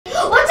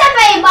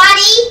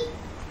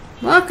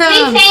Welcome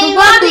Big to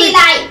Wobbly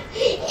Life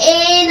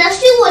in a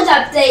sewers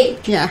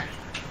update. Yeah.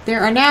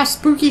 There are now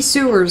spooky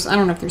sewers. I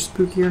don't know if they're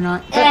spooky or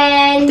not.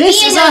 And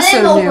this is also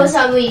limo new. for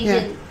some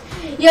reason.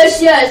 Yeah.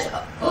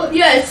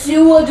 Yes,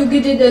 you want to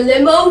get in the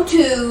limo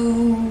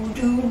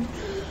too.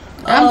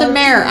 I'm the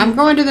mayor. I'm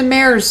going to the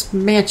mayor's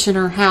mansion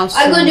or house.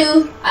 I'm gonna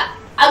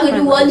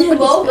do one him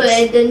over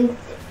and then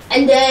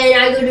I'm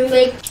gonna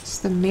make. It's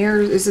the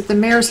mayor's. Is it the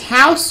mayor's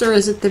house or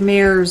is it the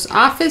mayor's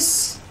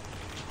office?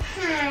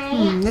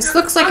 This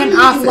looks like an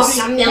office.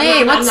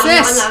 Hey, what's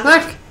this?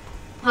 Look.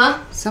 Huh?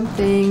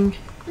 Something.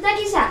 What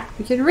is that?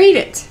 You can read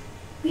it.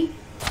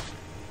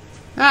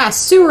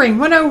 Sewering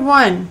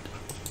 101.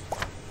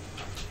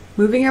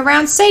 Moving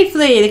around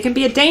safely. It can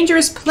be a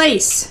dangerous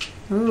place.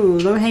 Ooh,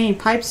 low-hanging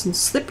pipes and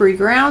slippery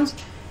grounds.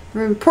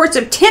 Reports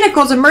of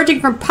tentacles emerging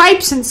from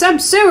pipes in some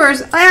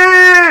sewers.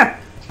 Ah!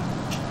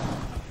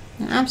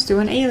 I'm still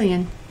an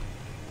alien.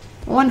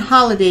 On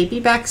holiday. Be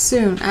back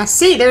soon. I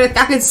see. There.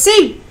 I can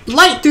see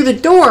light through the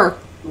door,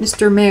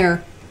 Mr.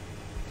 Mayor.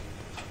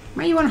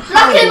 Why are you on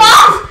holiday? Block him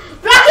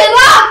off! Block him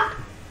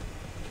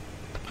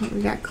off!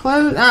 We got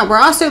clothes. We're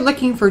also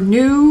looking for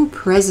new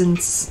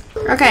presents.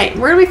 Okay,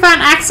 where do we find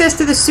access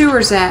to the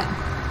sewers at?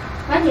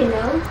 I don't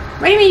know.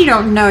 What do you mean you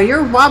don't know?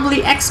 You're a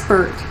wobbly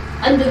expert.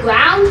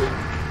 Underground?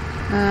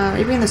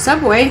 Maybe in the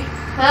subway.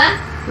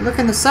 Huh? You look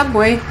in the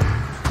subway.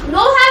 We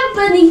don't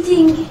have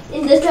anything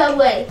in the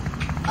subway.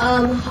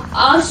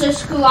 Our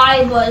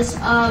subscribers,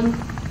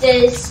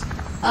 there's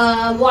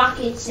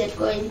rockets that's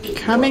going to be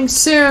Coming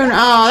soon.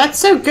 Oh, that's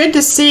so good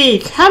to see.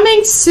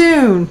 Coming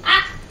soon.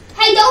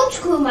 Hey, don't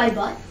screw my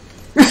butt.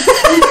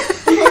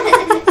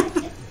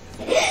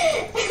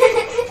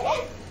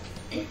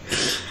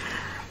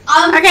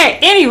 Okay,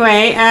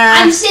 anyway,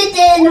 I'm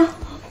sitting.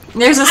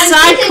 There's a I'm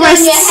side sitting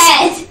quest. on your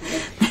head.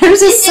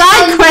 There's a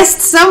side quest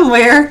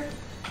somewhere.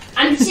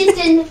 I'm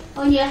sitting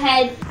on your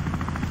head.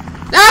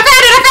 Oh, I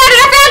found it! I found it!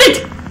 I found it!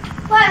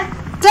 What?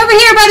 It's over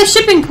here by the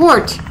shipping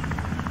port.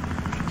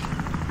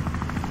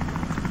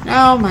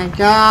 Oh my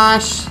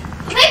gosh.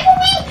 Wait for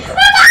me!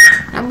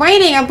 I'm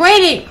waiting, I'm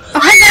waiting. Oh,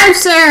 hello,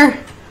 sir.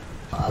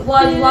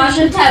 Watch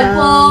the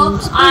temple.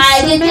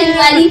 I get it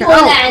ready for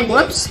landing.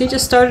 Whoops, he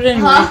just started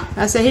anyway. Huh?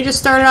 I said he just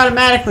started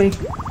automatically.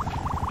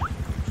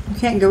 You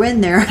can't go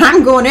in there.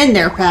 I'm going in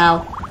there,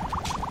 pal.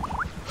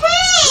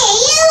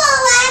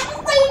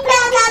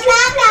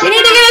 You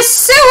need to get a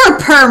sewer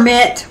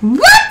permit.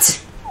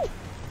 What?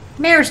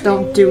 Mayors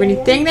don't do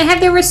anything. They have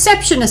their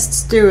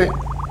receptionists do it.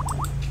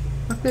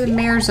 Look at the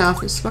mayor's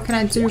office. What can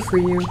I do for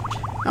you?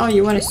 Oh,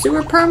 you want a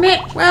sewer permit?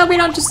 Well, we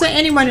don't just let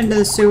anyone into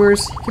the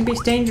sewers. It can be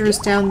dangerous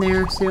down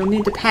there, so you'll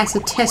need to pass a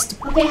test.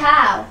 Okay,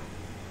 how?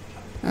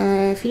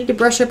 If you need to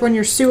brush up on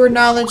your sewer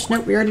knowledge.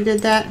 Nope, we already did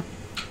that.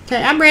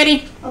 Okay, I'm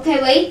ready.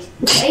 Okay, wait.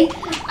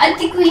 I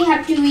think we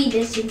have to read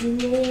this.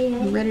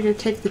 I'm ready to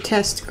take the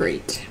test.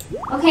 Great.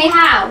 Okay,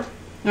 how?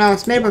 Oh,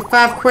 it's made up of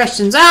 5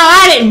 questions. Oh,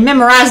 I didn't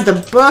memorize the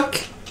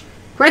book.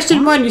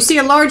 Question 1. You see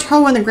a large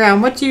hole in the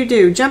ground. What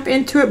do? Jump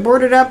into it,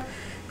 board it up,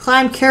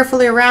 climb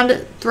carefully around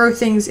it, throw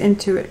things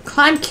into it.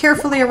 Climb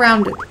carefully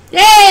around it.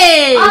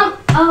 Yay!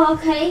 Oh,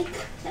 okay.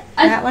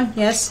 That one?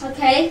 Yes.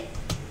 Okay.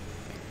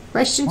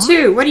 Question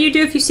 2. What do you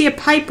do if you see a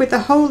pipe with a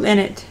hole in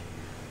it?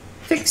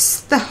 Fix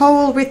the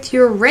hole with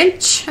your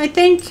wrench, I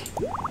think.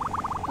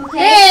 Okay.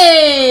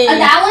 Hey!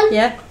 That one?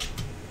 Yeah.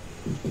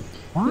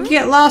 You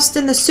get lost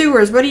in the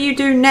sewers. What do you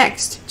do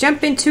next?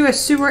 Jump into a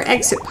sewer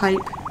exit pipe.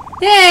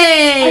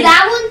 Yay!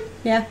 That one?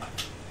 Yeah.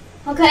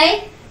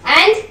 Okay.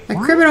 And? A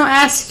criminal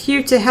asks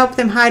you to help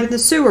them hide in the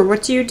sewer.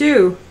 What do you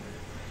do?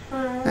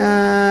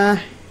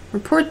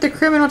 Report the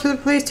criminal to the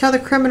police. Tell the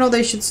criminal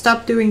they should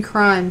stop doing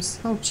crimes.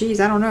 Oh, jeez,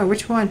 I don't know.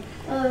 Which one?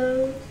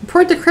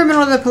 Report the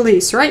criminal to the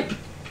police, right?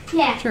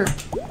 Yeah. Sure.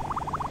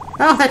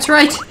 Oh, that's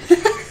right.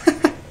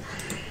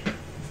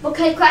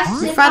 Okay,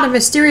 question. You found a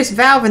mysterious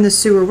valve in the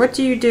sewer. What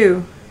do you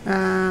do?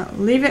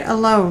 Leave it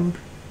alone.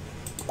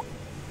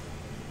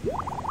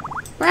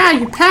 Wow,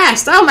 you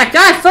passed. Oh my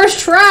god, first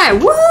try.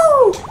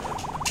 Woo!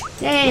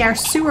 Yay, our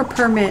sewer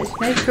permit.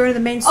 Now you can go to the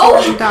main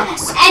sewers and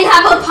docks. And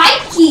have a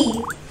pipe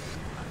key.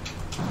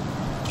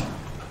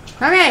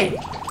 Okay.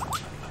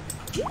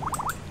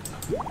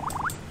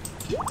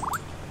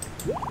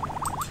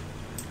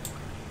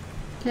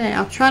 Okay,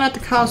 I'll try not to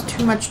cause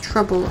too much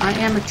trouble. I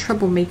am a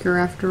troublemaker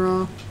after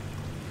all.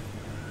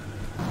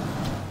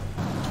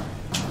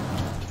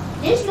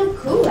 This looks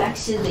cool,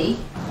 actually.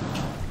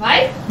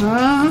 Right?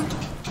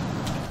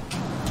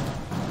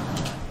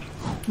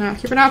 Now,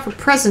 keep an eye out for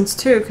presents,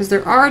 too, because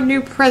there are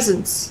new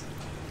presents.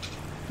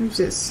 Who's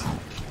this?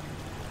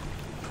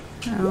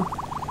 Oh.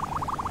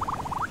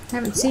 I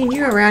haven't seen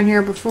you around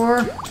here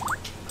before.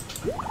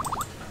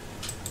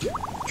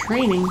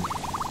 Training.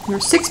 There are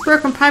 6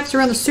 broken pipes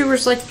around the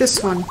sewers like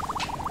this one.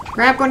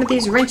 Grab one of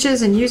these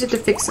wrenches and use it to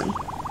fix them.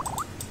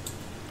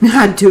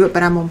 I'd do it,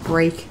 but I'm on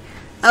break.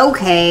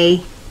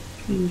 Okay.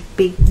 You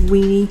big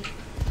weenie.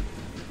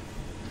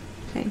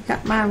 Okay,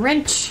 got my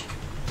wrench.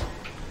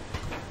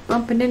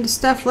 Bumping into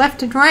stuff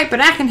left and right,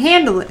 but I can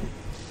handle it.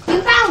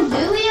 You found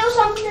Louie or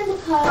something?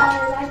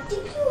 Because I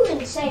think you were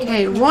insane. saying.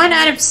 Okay, 1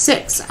 out of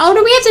 6. Oh,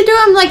 do we have to do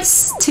them like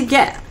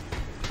together?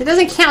 It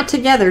doesn't count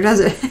together, does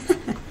it?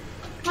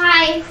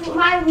 My,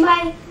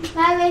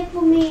 wait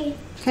for me.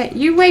 Okay,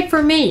 you wait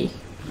for me.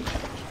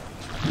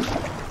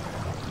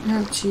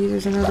 Oh, gee,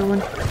 there's another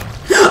one.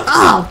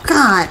 Oh,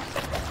 God.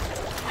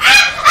 Hey,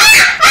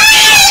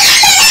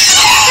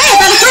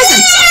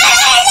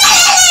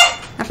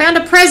 I found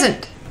a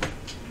present.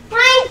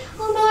 Mine.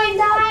 Oh no, I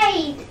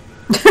died.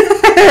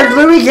 Did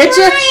Louie get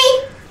you?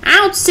 I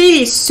don't see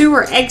these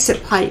sewer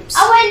exit pipes.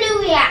 Oh, where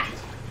Louie at?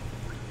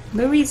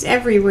 Louie's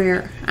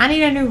everywhere. I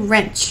need a new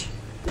wrench.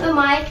 Oh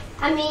my.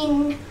 I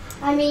mean,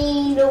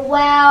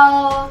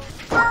 well.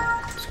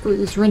 Screw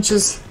these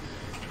wrenches.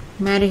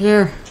 I'm out of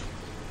here.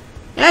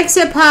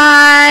 Exit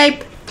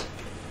pipe!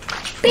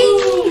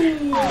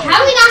 Bing! How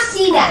do we not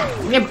see that?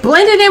 You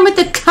blended in with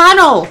the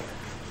tunnel.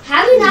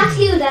 How do we not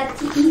see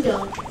that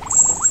either?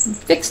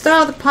 Fixed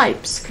all the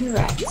pipes.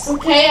 Congrats.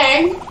 Okay,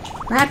 and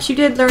Perhaps you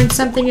did learn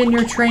something in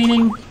your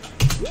training.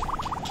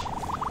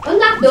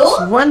 unlock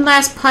door. One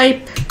last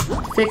pipe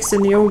fixed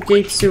in the old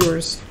gate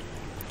sewers.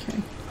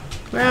 Okay.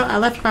 Well, I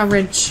left my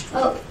wrench.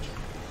 Oh,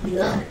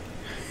 no.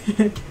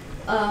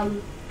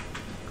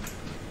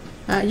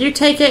 You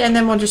take it and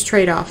then we'll just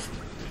trade off.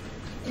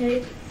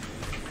 Okay.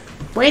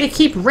 Way to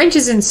keep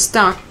wrenches in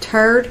stock,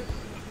 turd.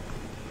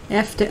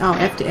 F to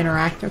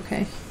interact,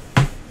 okay.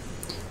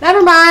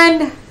 Never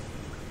mind.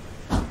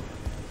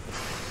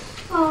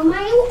 Oh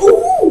my.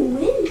 Ooh,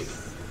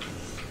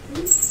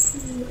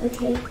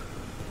 okay.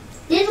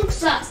 This looks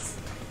sus.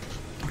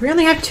 We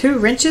only have 2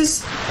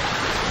 wrenches? Oh,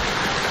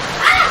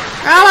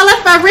 I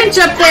left my wrench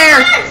up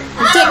there.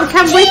 It didn't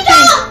come with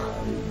me.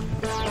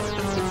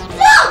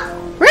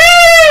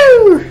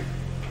 Woo!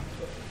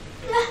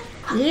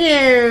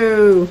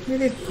 Ew. Look at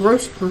this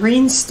gross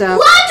green stuff.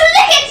 What? Look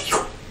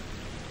at.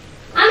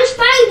 I'm a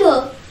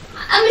spider.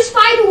 I'm a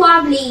spider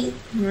wobbly.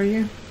 Are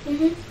you?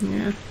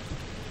 Yeah.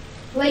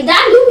 Wait,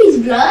 that Louie's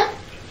blood?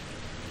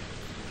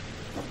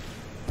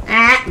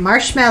 Ah,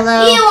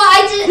 marshmallow. Ew,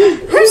 I just.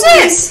 Who's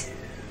this?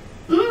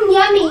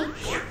 Yummy.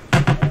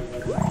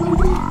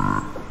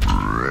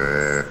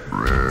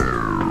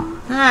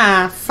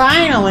 Ah,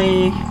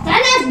 finally.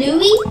 That's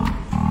Louie.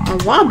 A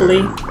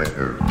wobbly.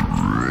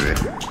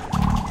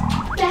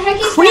 The heck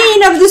is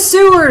Queen of the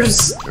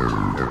sewers.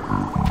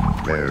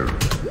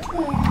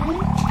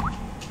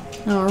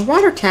 Oh, our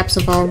water taps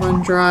have all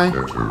run dry. Do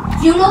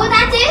you know what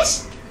that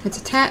is? It's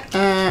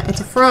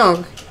a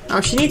frog.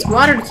 Oh, she needs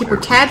water to keep her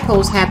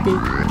tadpoles happy.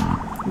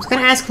 I was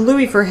gonna ask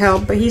Louie for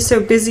help, but he's so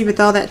busy with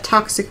all that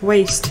toxic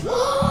waste.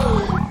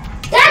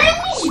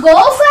 That Louie's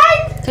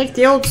girlfriend? Take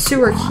the old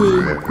sewer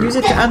key. Use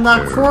it to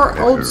unlock 4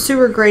 old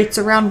sewer grates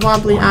around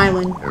Wobbly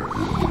Island.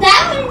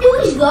 That was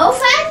Louie's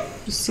girlfriend?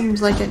 She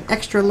seems like an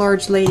extra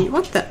large lady.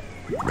 What the?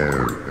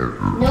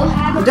 No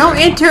have. Don't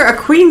enter a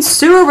queen's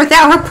sewer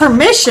without her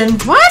permission.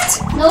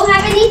 What? No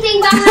have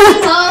anything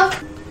behind her.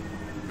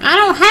 I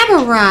don't have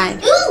a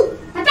ride. Ooh,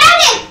 I found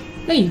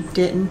it. No, you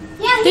didn't.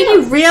 Yeah, Did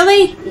you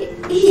really?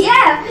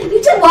 Yeah,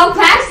 you just walk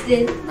past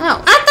it. Oh, I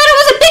thought it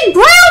was a big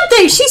brown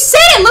thing. She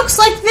said it looks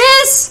like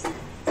this.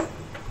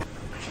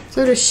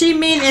 So does she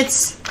mean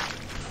it's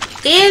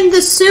in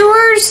the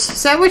sewers?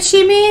 Is that what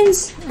she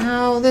means?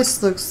 Oh,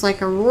 this looks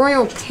like a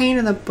royal pain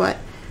in the butt.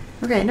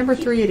 Okay, number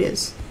 3 it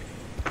is.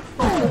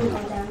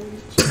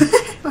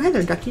 Oh, hi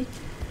there, ducky.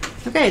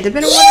 Okay, the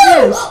bit of one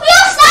it is. We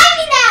all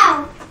slimy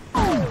now.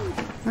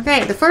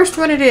 Okay, the first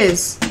one it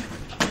is.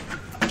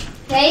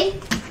 Okay,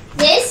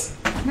 this.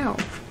 No.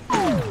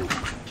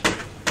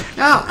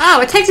 Oh,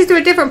 it takes us to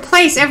a different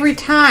place every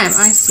time.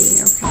 I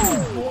see,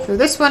 okay. So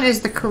this one is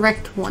the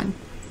correct one.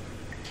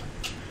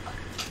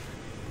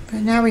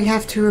 But now we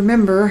have to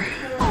remember.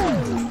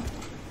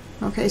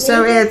 Okay,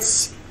 so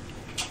it's...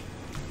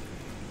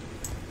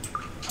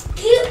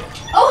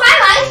 Oh, hi,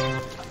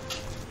 Mike.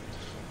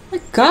 Oh my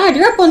God,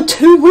 you're up on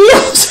 2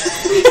 wheels.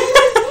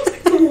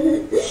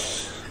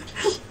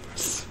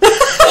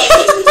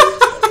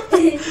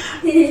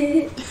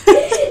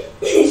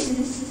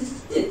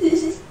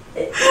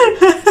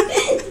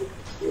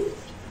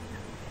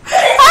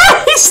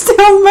 Oh, he's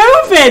still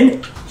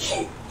moving.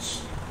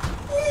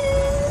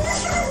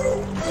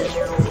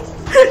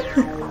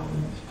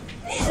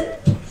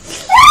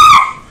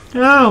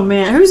 Oh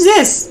man, who's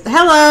this?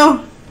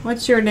 Hello.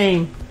 What's your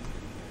name?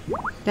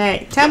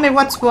 Hey, tell me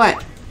what's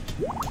what.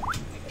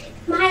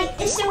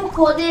 Mike, is it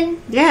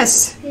recording?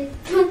 Yes.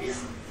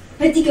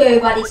 I think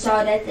everybody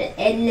saw that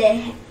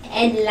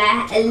and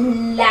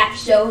laughed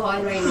so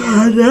hard right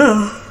now. I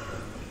know.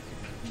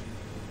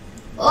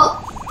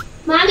 Oh,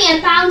 Mommy, I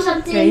found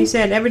something. Okay, you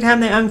said every time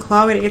they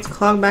unclog it, it gets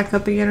clogged back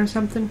up again or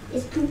something?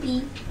 It's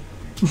poopy.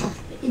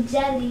 It's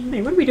jelly.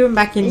 Hey, what are we doing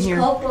back in It's here?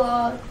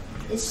 purple.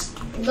 It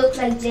looks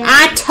like jelly.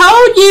 I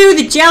told you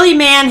the jelly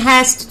man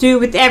has to do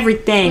with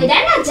everything. But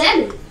that's not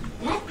jelly.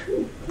 That's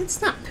poop.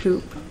 That's not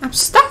poop. I'm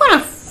stuck on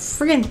a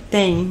friggin'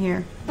 thing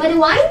here. But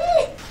wind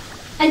it.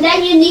 And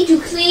then you need to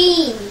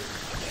clean.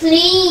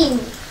 Clean.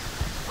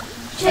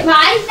 Try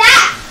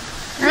that.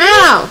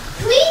 Ow!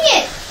 Clean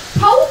it.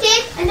 Hold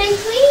it and then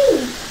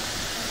clean.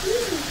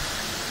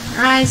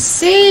 I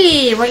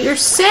see what you're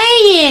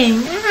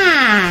saying.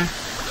 Ah.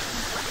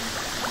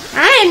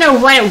 I didn't know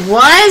what it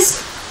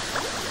was.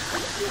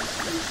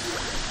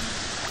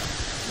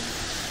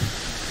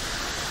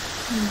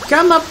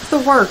 Gum up the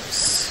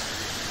works.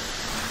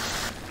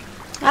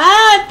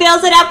 Ah, it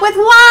fills it up with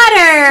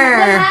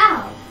water.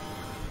 How?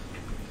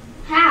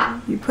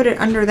 How? You put it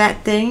under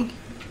that thing.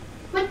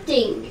 What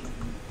thing?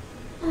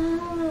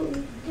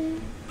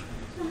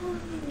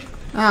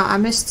 Oh, I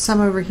missed some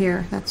over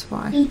here. That's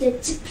why. Eat the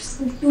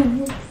chips.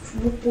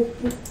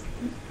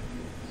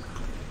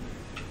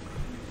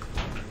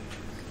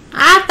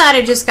 I thought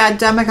it just got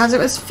done because it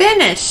was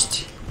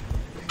finished.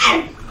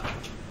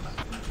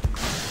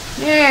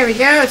 There we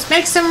go. Let's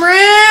make some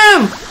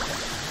room.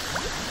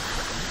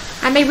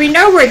 I mean, we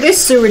know where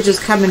this sewage is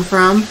coming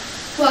from.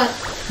 What?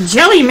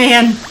 Jelly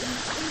Man.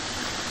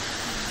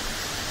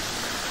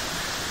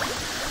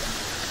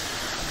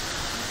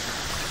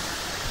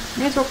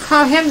 May as well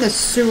call him the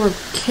sewer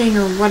king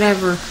or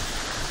whatever.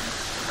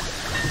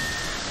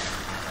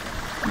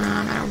 Oh,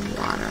 I'm out of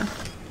water.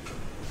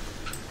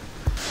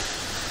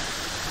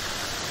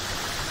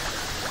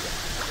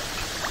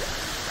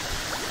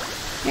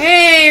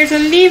 Hey, there's a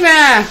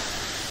lever.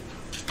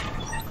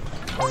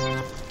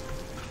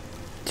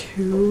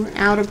 2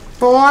 out of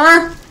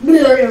 4.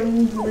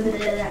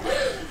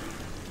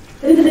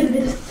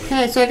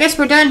 Okay, so I guess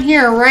we're done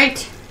here,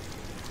 right?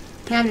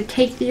 Time to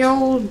take the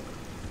old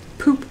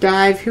poop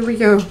dive. Here we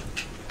go.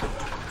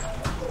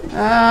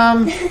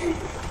 I'm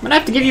gonna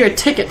have to give you a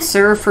ticket,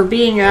 sir, for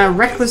being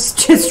reckless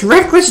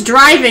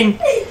driving.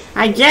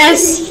 I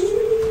guess.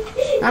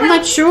 I'm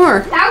not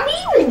sure. How are we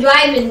even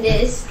driving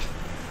this?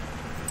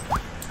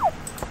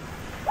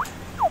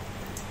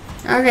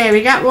 Okay,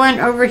 we got one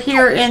over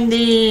here in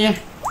the...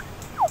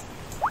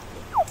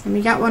 And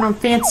we got one on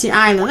Fancy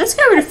Island. Let's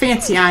go over to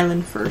Fancy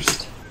Island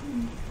first.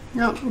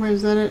 Oh,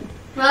 where's that it?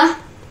 Huh?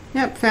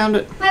 Yep, found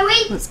it.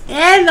 Wait. It's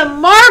in the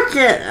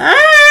market!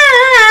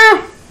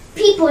 Ah!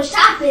 People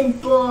shopping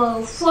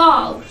for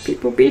frogs.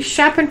 People be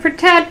shopping for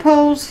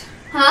tadpoles.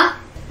 Huh?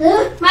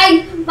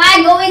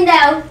 My going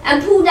down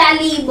and pull that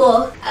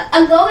lever.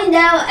 I'm going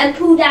down and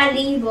pull that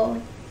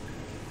lever.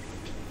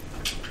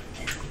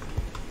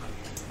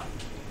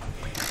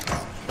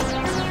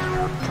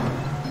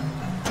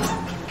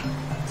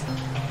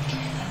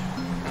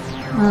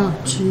 Oh,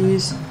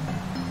 jeez.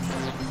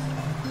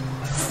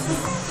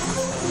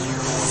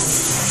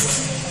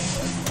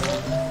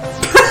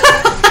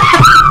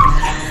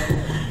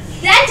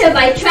 That took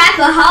my trap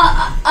a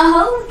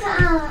whole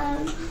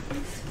time.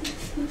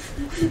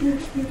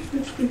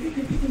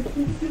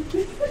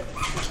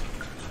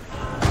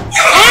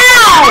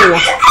 Ow!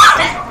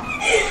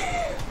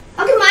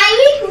 Okay,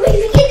 Miley, we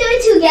can do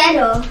it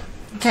together.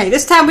 Okay,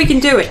 this time we can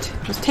do it.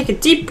 Let's take a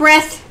deep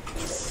breath.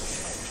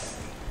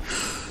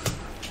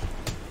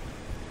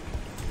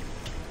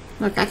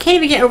 Look, I can't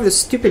even get over the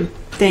stupid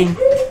thing.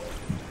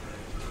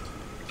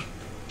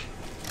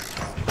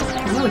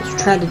 I know what you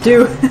tried to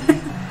do.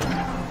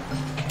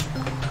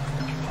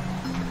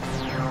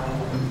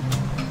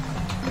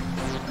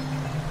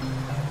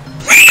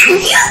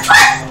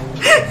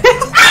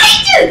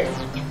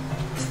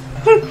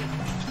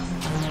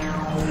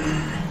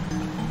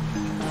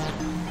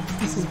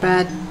 This is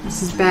bad.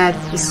 This is bad.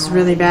 This is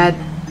really bad.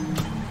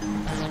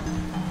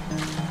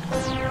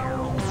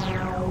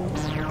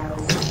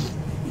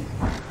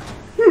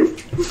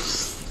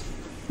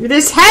 You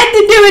just had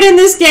to do it in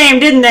this game,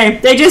 didn't they?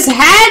 They just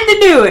had to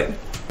do it.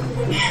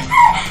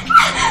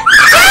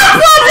 Jump,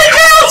 Wobbly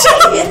Girl!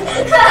 Jump!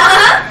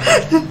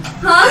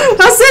 Huh?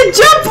 I said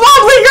jump,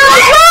 Wobbly Girl!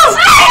 Jump!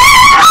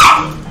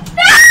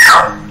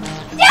 No!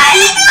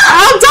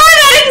 Oh, darn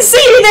it! I didn't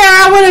see you there!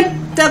 I would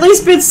have at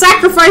least been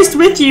sacrificed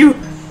with you.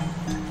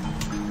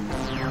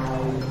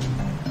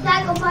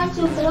 Sacrifice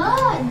your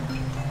blood.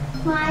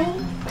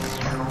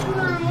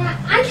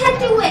 I can't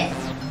do it.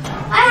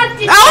 I have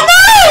to. Oh no!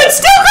 It's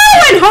still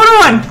going! Hold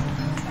on!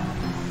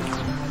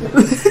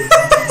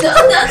 No.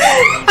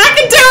 I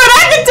can do it!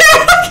 I can do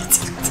it!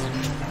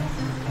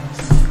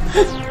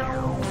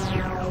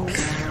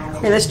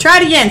 Okay, let's try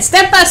it again.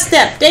 Step by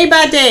step, day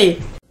by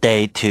day.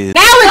 Day 2.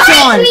 Now it's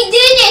on! We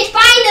did it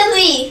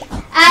finally!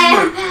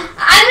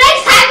 I'm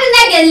like having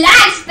like a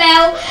lag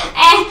spell,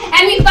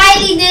 and we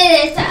finally did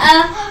it.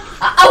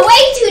 A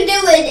way to do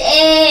it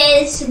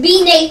is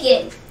be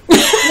naked.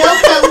 No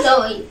clothes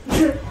on.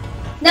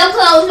 No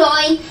clothes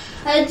on.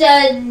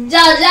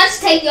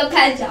 Just take your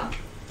pants off.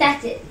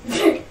 That's it.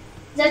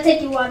 Just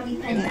take your wobbly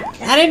pants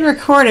off. I didn't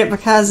record it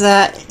because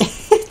it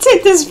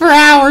took this for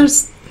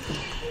hours.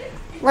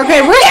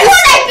 Okay, This is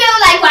what I feel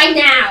like right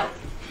now.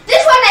 This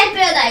is what I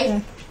feel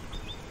like.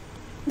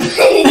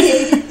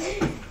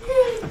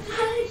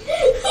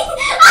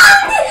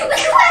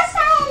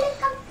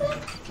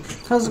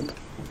 Because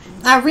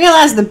I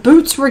realized the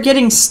boots were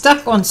getting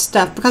stuck on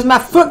stuff because my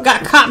foot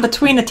got caught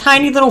between a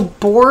tiny little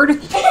board.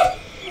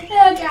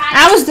 Oh, God.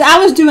 I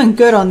was doing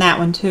good on that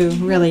one too,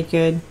 really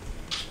good.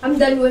 I'm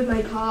done with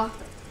my talk.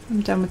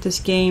 I'm done with this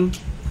game.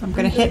 I'm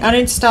gonna hit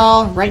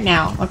uninstall right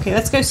now. Okay,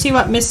 let's go see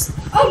what Miss...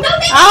 Oh, no,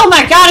 Oh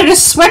my god, I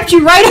just swept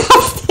you right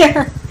off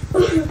there!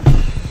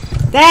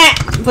 That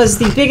was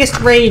the biggest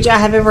rage I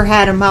have ever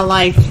had in my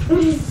life.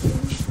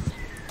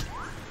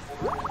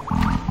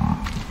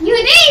 You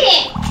did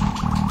it!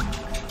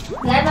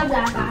 Blah, blah,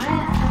 blah, blah.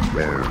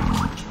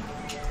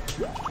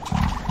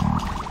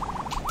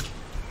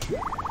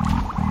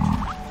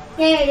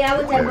 Yeah,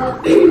 what's that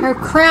about? Her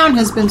crown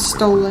has been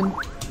stolen.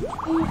 We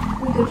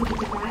go to get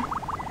the back.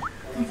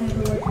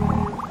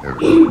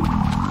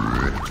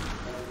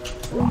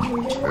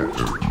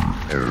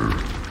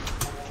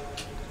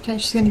 Okay,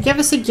 she's gonna give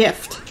us a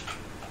gift.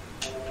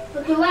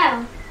 Okay,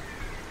 well.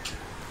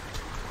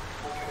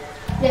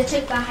 Let's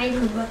check behind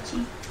her butt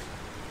cheek.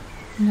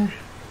 No.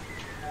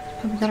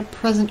 Probably got a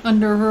present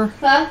under her.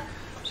 Huh?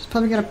 She's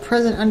probably got a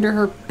present under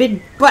her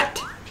big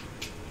butt.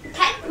 The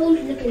tadpoles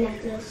looking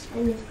at us.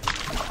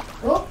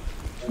 Oh.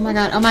 Oh my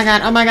god, oh my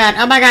god, oh my god,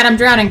 oh my god, I'm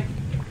drowning.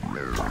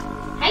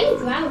 How are you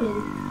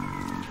drowning?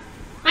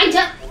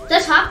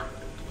 Just hop.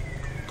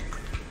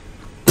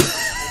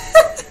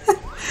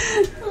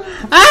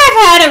 I've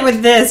had it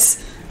with this.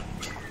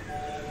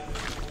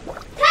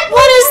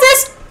 What is this?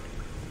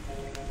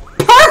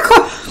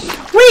 Parkour!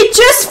 We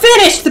just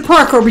finished the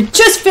parkour. We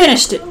just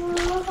finished it.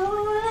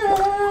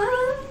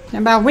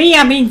 And by we,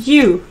 I mean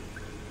you.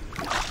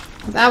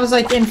 I was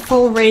like in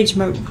full rage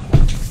mode.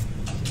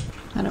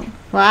 I don't.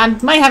 Well, I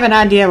might have an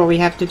idea what we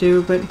have to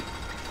do, but.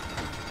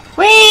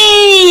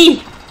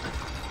 Whee!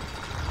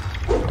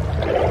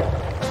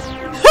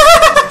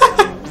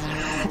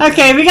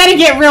 Okay, we gotta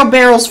get real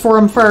barrels for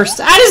him first.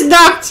 I just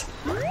ducked!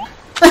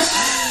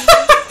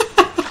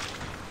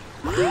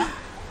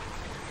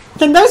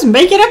 Can those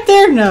make it up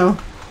there? No.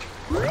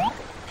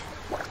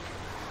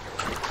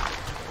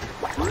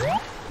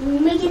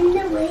 Making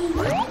the way,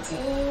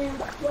 walking.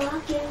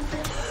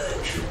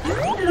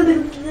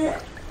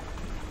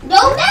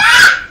 Go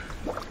back!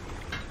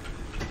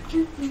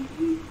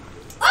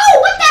 Oh,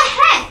 what the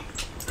heck?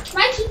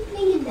 Why keep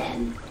thinking them?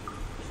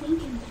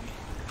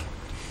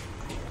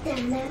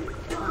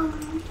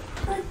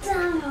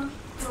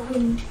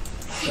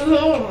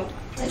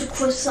 That's a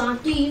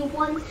croissant. Do you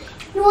want?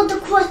 You want the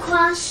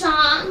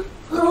croissant?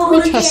 Oh,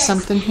 Let me test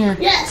something here.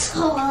 Yes,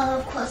 oh, I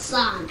love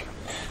croissant.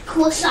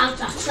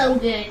 Croissants are so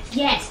good.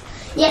 Yes,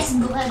 yes,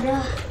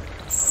 brother.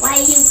 Why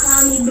you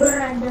call me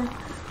brother?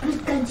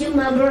 Because you're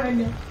my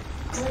brother.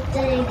 What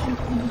the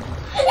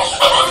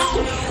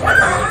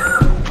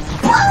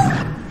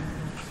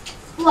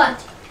What?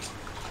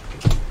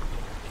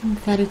 I'm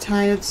very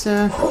tired,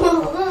 sir.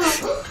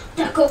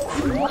 Like a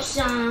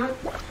croissant.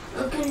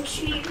 I can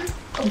see.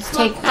 Let's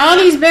take all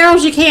these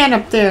barrels you can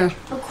up there.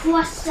 A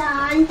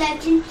croissant. I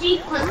can see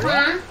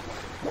croissant.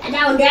 And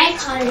now they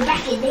call it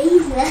back in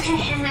days.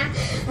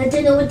 I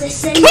don't know what to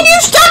say. Can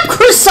you stop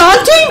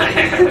croissanting?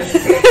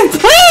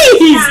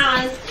 Please!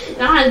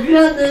 I'd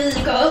rather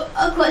go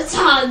a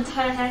croissant.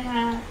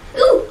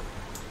 Ooh!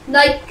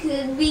 Like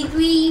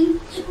between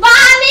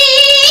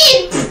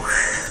Mommy!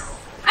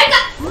 I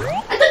got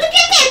the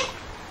chicken!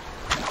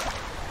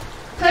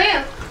 Come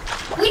here.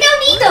 We don't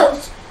need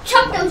those.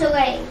 Chuck those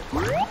away.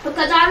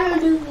 Because all of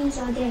these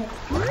are dead.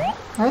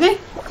 Are they?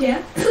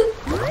 Yeah.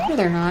 No,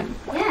 they're not.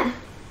 Yeah.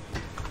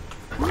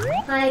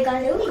 I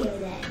got over here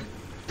then.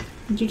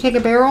 Did you take a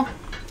barrel?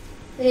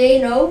 You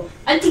know,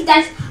 I think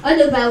that's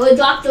other barrel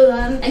dropped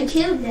them and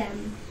killed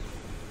them.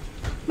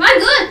 My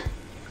good.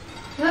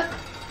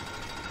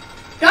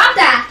 Drop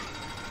that.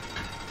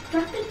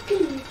 Drop it.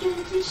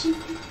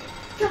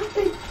 Drop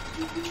it.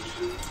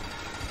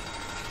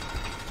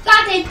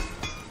 Got it.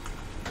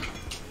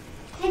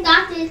 I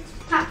got it.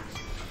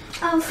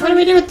 What do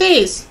we do with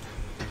these?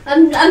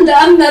 I'm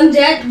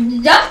dead.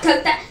 Just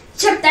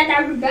chuck that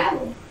out of the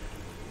barrel.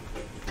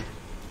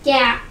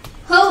 Yeah.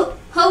 How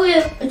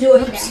will do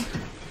it then?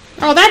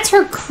 Oh, that's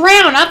her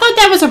crown. I thought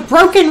that was a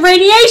broken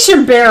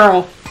radiation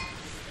barrel.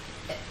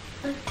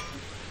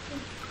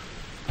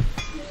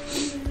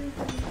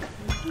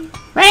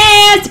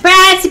 Well,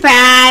 surprise,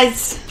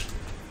 surprise.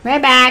 We're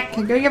back.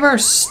 Go give her a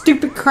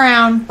stupid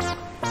crown.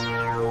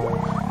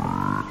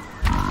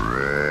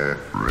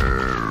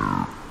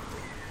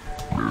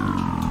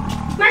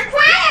 My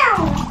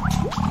crown!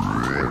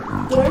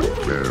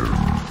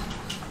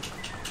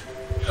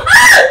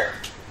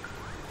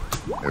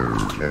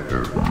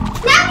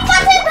 Now we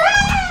got the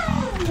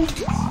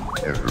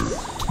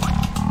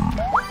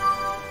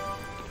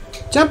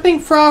Jumping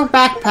frog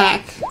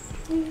backpack.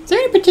 Is there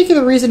any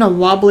particular reason a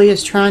Wobbly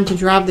is trying to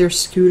drive their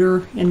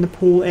scooter in the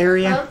pool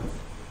area?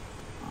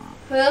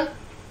 Huh?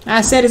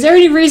 I said, is there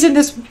any reason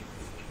this...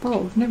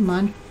 Oh, never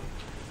mind.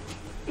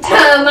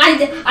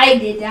 I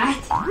did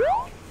that.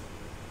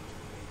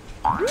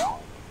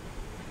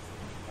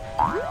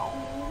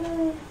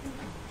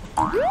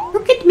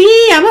 Look at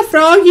me, I'm a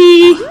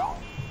froggy.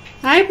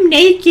 I'm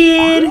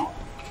naked.